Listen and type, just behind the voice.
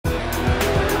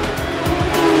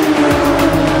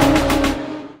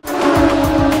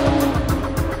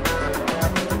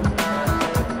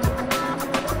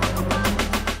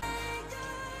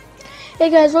Hey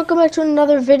guys, welcome back to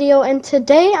another video, and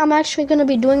today I'm actually going to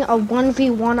be doing a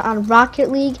 1v1 on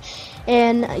Rocket League.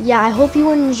 And yeah, I hope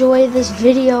you enjoy this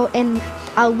video, and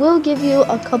I will give you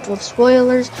a couple of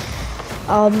spoilers.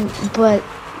 But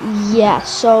yeah,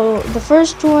 so the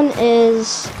first one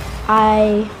is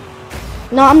I'm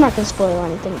not going to spoil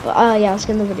anything, but yeah, let's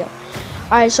get in the video.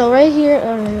 Alright, so right here,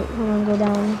 hold on, go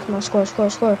down, come on,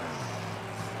 score.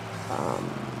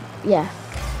 Yeah.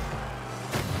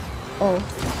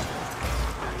 Oh.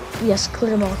 Yes,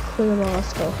 clear the ball,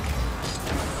 let's go.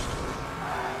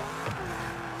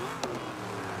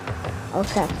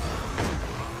 Okay.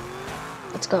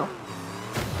 Let's go.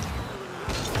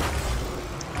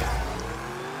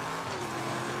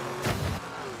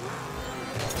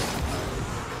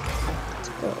 Let's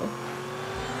go.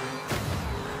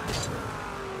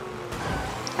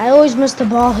 I always miss the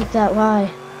ball like that,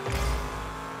 why?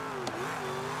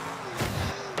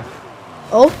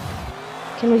 Oh,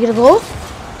 can we get a goal?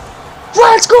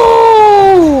 Let's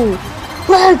go!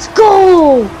 Let's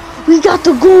go! We got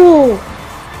the goal!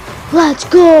 Let's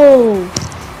go!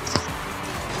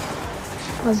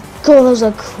 Let's go, that was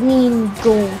a clean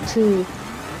goal too.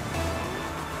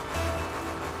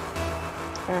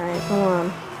 Alright, come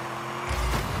on.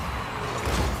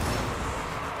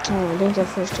 Oh, I didn't get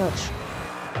first touch.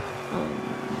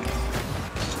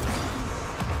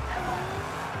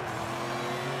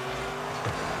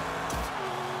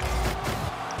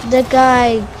 The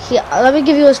guy, let me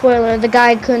give you a spoiler, the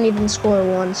guy couldn't even score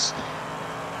once.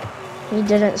 He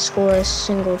didn't score a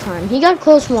single time. He got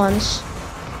close once.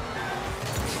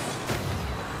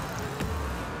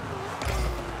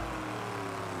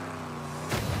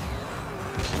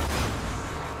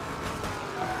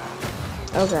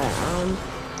 Okay,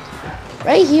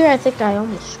 right here I think I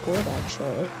almost scored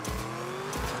actually.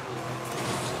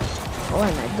 Oh,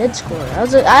 and I did score.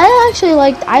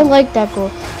 I liked that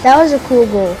goal. That was a cool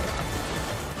goal.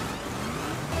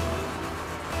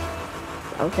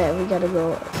 Okay, we gotta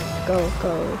go.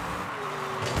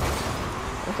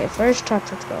 Okay, first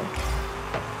touch, let's go.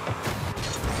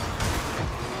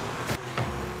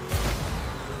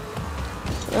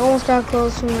 He almost got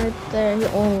close from right there. He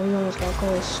almost got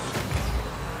close.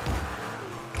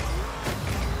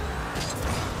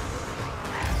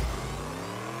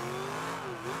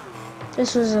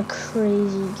 This was a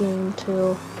crazy game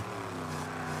too.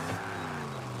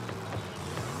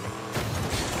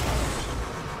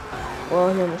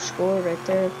 Well, he almost scored right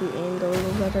there if he aimed a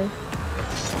little better.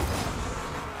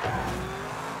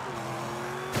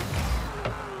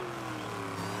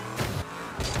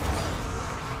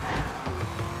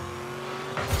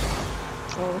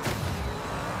 Oh.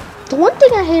 The one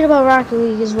thing I hate about Rocket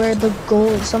League is where the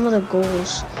goals, some of the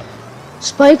goals.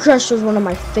 Spike Rush was one of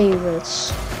my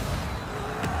favorites.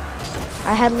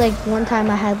 I had like one time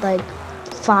I had like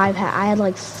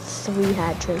 3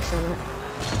 hat tricks on it.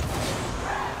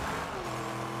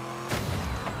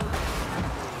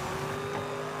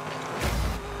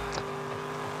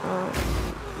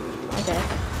 Okay.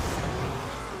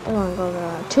 Come on,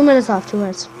 go. 2 minutes off, 2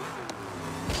 minutes.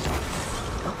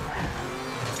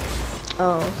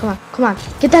 Oh, come on.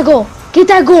 Get that goal.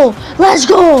 Let's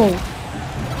go.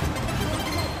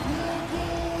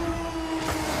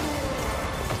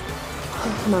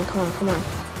 Come on.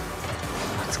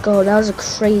 Let's go. That was a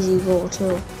crazy goal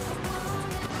too.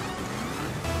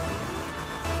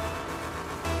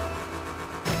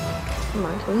 Come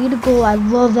on, can we get a goal? I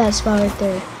love that spot right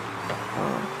there.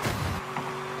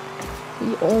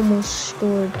 He almost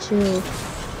scored too.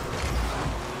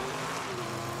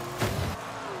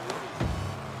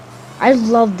 I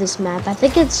love this map. I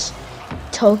think it's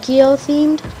Tokyo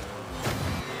themed.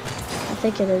 I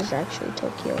think it is actually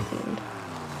Tokyo themed.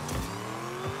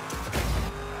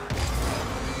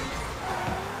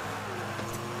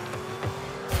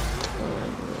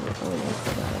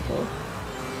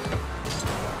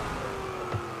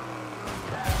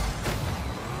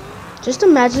 Just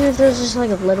imagine if there's just like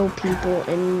little people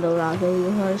in the Rocket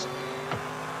League cars.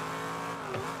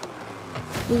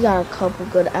 We got a couple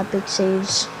good epic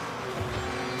saves.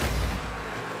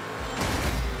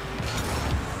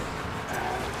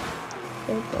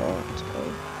 Let's go.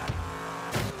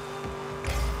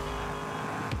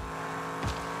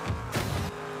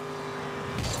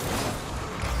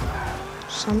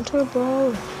 Center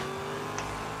ball.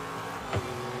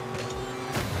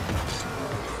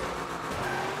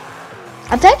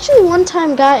 I've actually one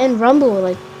time got in Rumble with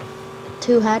like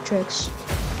 2 hat tricks.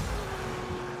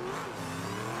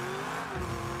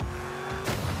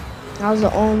 I was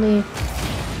the only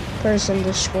person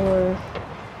to score.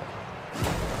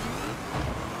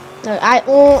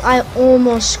 I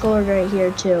almost scored right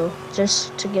here too.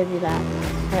 just to give you that.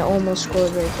 I almost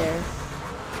scored right there.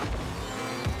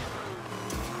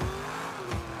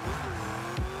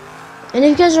 And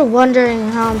if you guys are wondering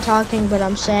how I'm talking but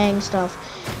I'm saying stuff,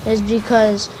 is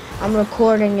because I'm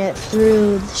recording it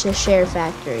through the Share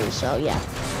Factory, so yeah.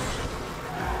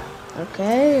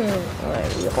 Okay,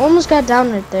 alright, we almost got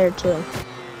down right there too.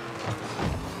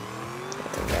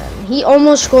 He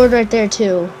almost scored right there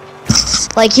too.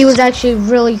 Like, he was actually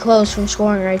really close from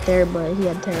scoring right there, but he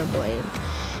had terrible aim.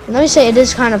 And let me say, it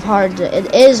is kind of hard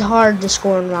to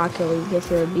score in Rocket League if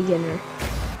you're a beginner.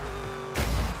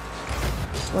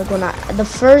 Like the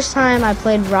first time I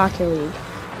played Rocket League,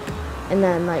 and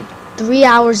then like 3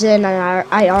 hours in, and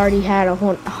I already had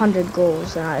 100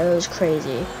 goals, and it was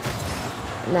crazy.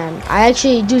 And then I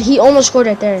actually, dude, he almost scored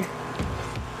right there.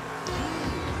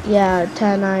 Yeah,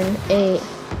 10, 9, 8,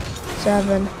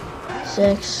 7,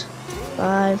 6,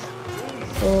 5,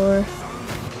 4,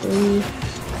 3,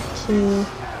 2,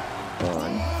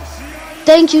 1.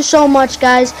 Thank you so much,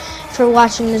 guys, for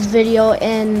watching this video,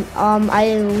 and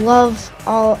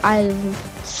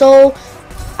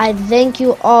I thank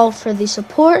you all for the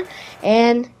support,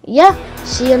 and yeah,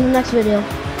 see you in the next video.